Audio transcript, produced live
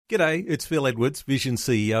G'day, it's Phil Edwards, Vision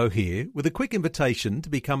CEO here, with a quick invitation to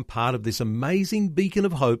become part of this amazing beacon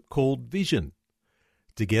of hope called Vision.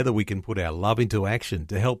 Together we can put our love into action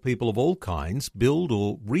to help people of all kinds build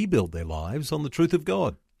or rebuild their lives on the truth of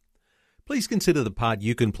God. Please consider the part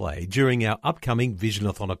you can play during our upcoming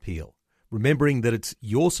Visionathon appeal, remembering that it's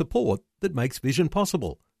your support that makes Vision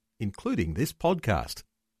possible, including this podcast.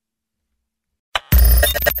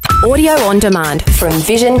 Audio on demand from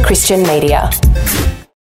Vision Christian Media.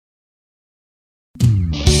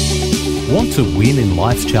 Want to win in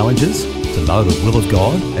life's challenges? To know the will of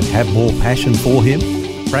God and have more passion for Him?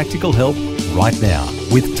 Practical help right now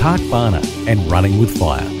with Tak Bhana and Running with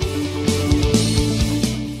Fire.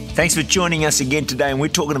 Thanks for joining us again today, and we're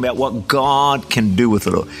talking about what God can do with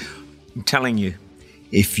it all. I'm telling you,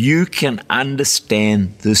 if you can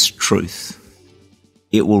understand this truth,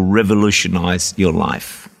 it will revolutionize your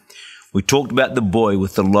life. We talked about the boy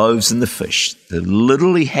with the loaves and the fish, the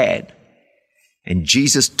little he had, and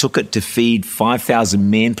Jesus took it to feed 5,000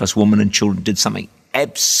 men plus women and children, did something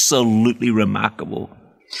absolutely remarkable.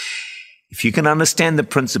 If you can understand the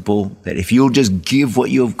principle that if you'll just give what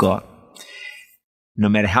you've got, no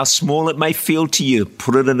matter how small it may feel to you,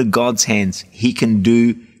 put it into God's hands, He can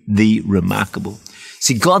do the remarkable.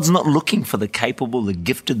 See, God's not looking for the capable, the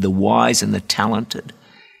gifted, the wise, and the talented.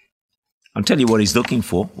 I'll tell you what He's looking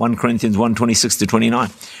for. 1 Corinthians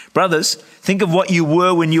 1:26-29. Brothers, think of what you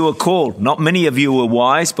were when you were called. Not many of you were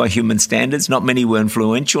wise by human standards. Not many were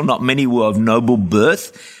influential. Not many were of noble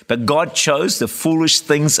birth. But God chose the foolish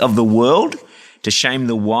things of the world to shame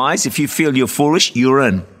the wise. If you feel you're foolish, you're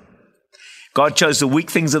in. God chose the weak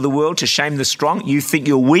things of the world to shame the strong. You think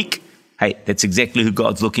you're weak? Hey, that's exactly who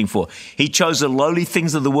God's looking for. He chose the lowly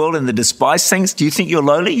things of the world and the despised things. Do you think you're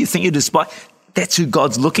lowly? You think you're despised? That's who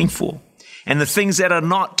God's looking for. And the things that are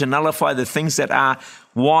not, to nullify the things that are.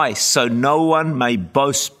 Why? So no one may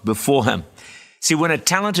boast before Him. See, when a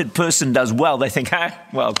talented person does well, they think,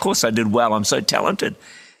 well, of course I did well. I'm so talented.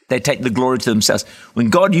 They take the glory to themselves. When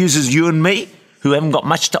God uses you and me, who haven't got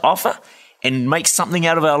much to offer, and makes something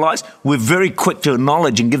out of our lives, we're very quick to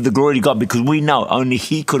acknowledge and give the glory to God because we know only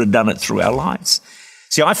He could have done it through our lives.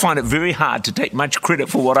 See, I find it very hard to take much credit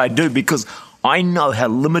for what I do because I know how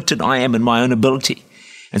limited I am in my own ability.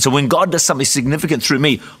 And so when God does something significant through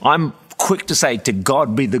me, I'm quick to say, to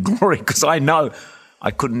God be the glory, because I know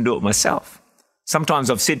I couldn't do it myself. Sometimes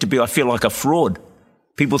I've said to people, I feel like a fraud.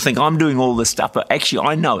 People think I'm doing all this stuff, but actually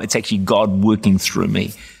I know it's actually God working through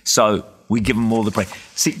me. So we give Him all the praise.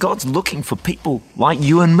 See, God's looking for people like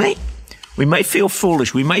you and me. We may feel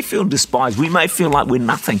foolish. We may feel despised. We may feel like we're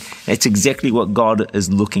nothing. That's exactly what God is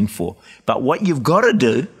looking for. But what you've got to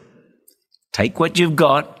do, take what you've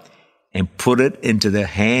got and put it into the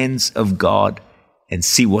hands of God and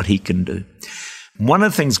see what He can do. One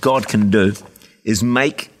of the things God can do is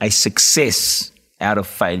make a success out of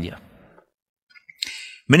failure.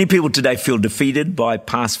 Many people today feel defeated by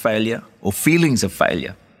past failure or feelings of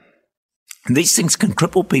failure. And these things can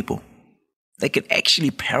cripple people. They can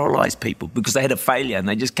actually paralyze people because they had a failure and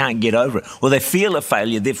they just can't get over it. Or they feel a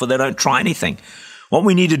failure, therefore they don't try anything. What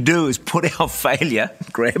we need to do is put our failure,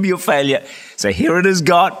 grab your failure, say, here it is,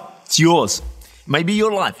 God. It's yours. Maybe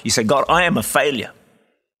your life. You say, God, I am a failure.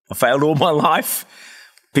 I failed all my life.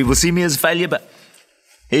 People see me as a failure, but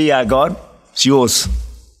here you are, God. It's yours.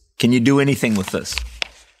 Can you do anything with this?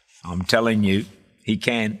 I'm telling you, He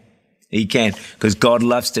can. He can, because God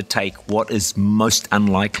loves to take what is most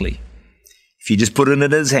unlikely. If you just put it in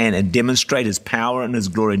His hand and demonstrate His power and His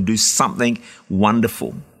glory and do something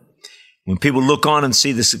wonderful. When people look on and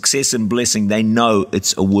see the success and blessing, they know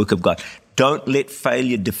it's a work of God. Don't let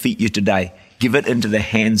failure defeat you today. Give it into the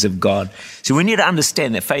hands of God. So we need to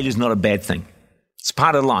understand that failure is not a bad thing. It's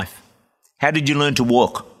part of life. How did you learn to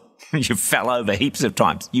walk? You fell over heaps of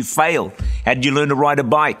times. You failed. How did you learn to ride a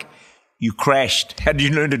bike? You crashed. How did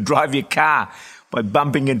you learn to drive your car? By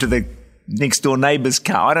bumping into the next door neighbor's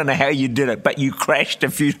car. I don't know how you did it, but you crashed a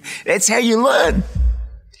few. That's how you learn.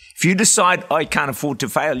 If you decide, I can't afford to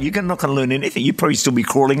fail, you're not going to learn anything. You'll probably still be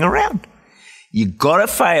crawling around. You've got to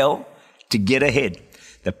fail to get ahead.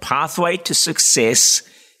 The pathway to success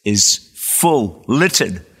is full,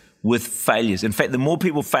 littered with failures. In fact, the more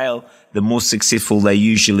people fail, the more successful they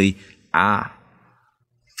usually are.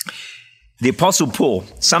 The Apostle Paul,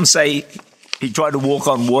 some say he tried to walk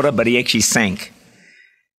on water, but he actually sank.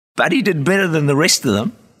 But he did better than the rest of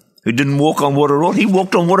them who didn't walk on water at all. He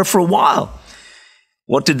walked on water for a while.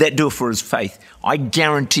 What did that do for his faith? I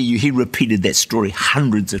guarantee you he repeated that story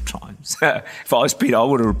hundreds of times. If I was Peter, I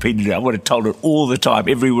would have repeated it. I would have told it all the time,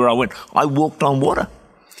 everywhere I went. I walked on water.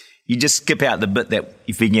 You just skip out the bit that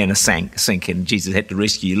you began to sink and Jesus had to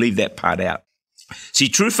rescue you. Leave that part out. See,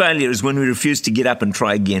 true failure is when we refuse to get up and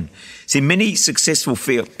try again. See, many successful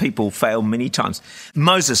people fail many times.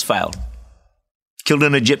 Moses failed, killed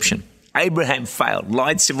an Egyptian. Abraham failed,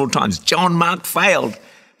 lied several times. John Mark failed,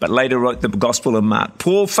 but later wrote the Gospel of Mark.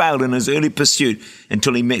 Paul failed in his early pursuit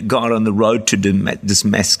until he met God on the road to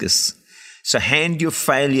Damascus. So hand your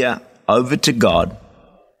failure over to God.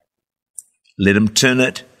 Let him turn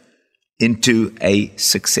it into a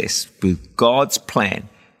success. With God's plan,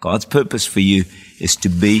 God's purpose for you is to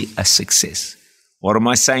be a success. What am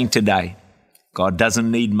I saying today? God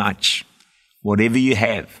doesn't need much. Whatever you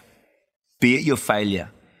have, be it your failure,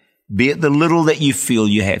 be it the little that you feel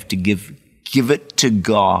you have to give it to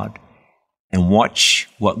God and watch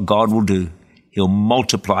what God will do. He'll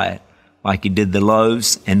multiply it like he did the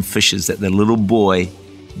loaves and fishes that the little boy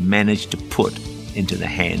managed to put into the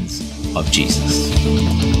hands of Jesus.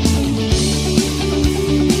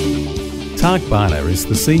 Tak Bhana is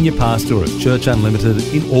the Senior Pastor of Church Unlimited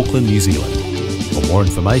in Auckland, New Zealand. For more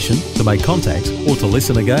information, to make contact or to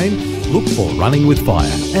listen again, look for Running with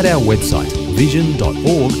Fire at our website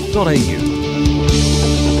vision.org.au.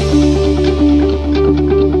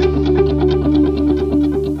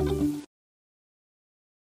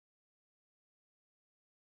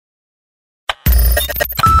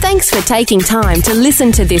 Thanks for taking time to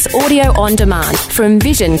listen to this audio on demand from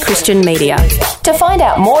Vision Christian Media. To find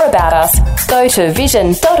out more about us, go to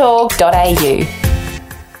vision.org.au.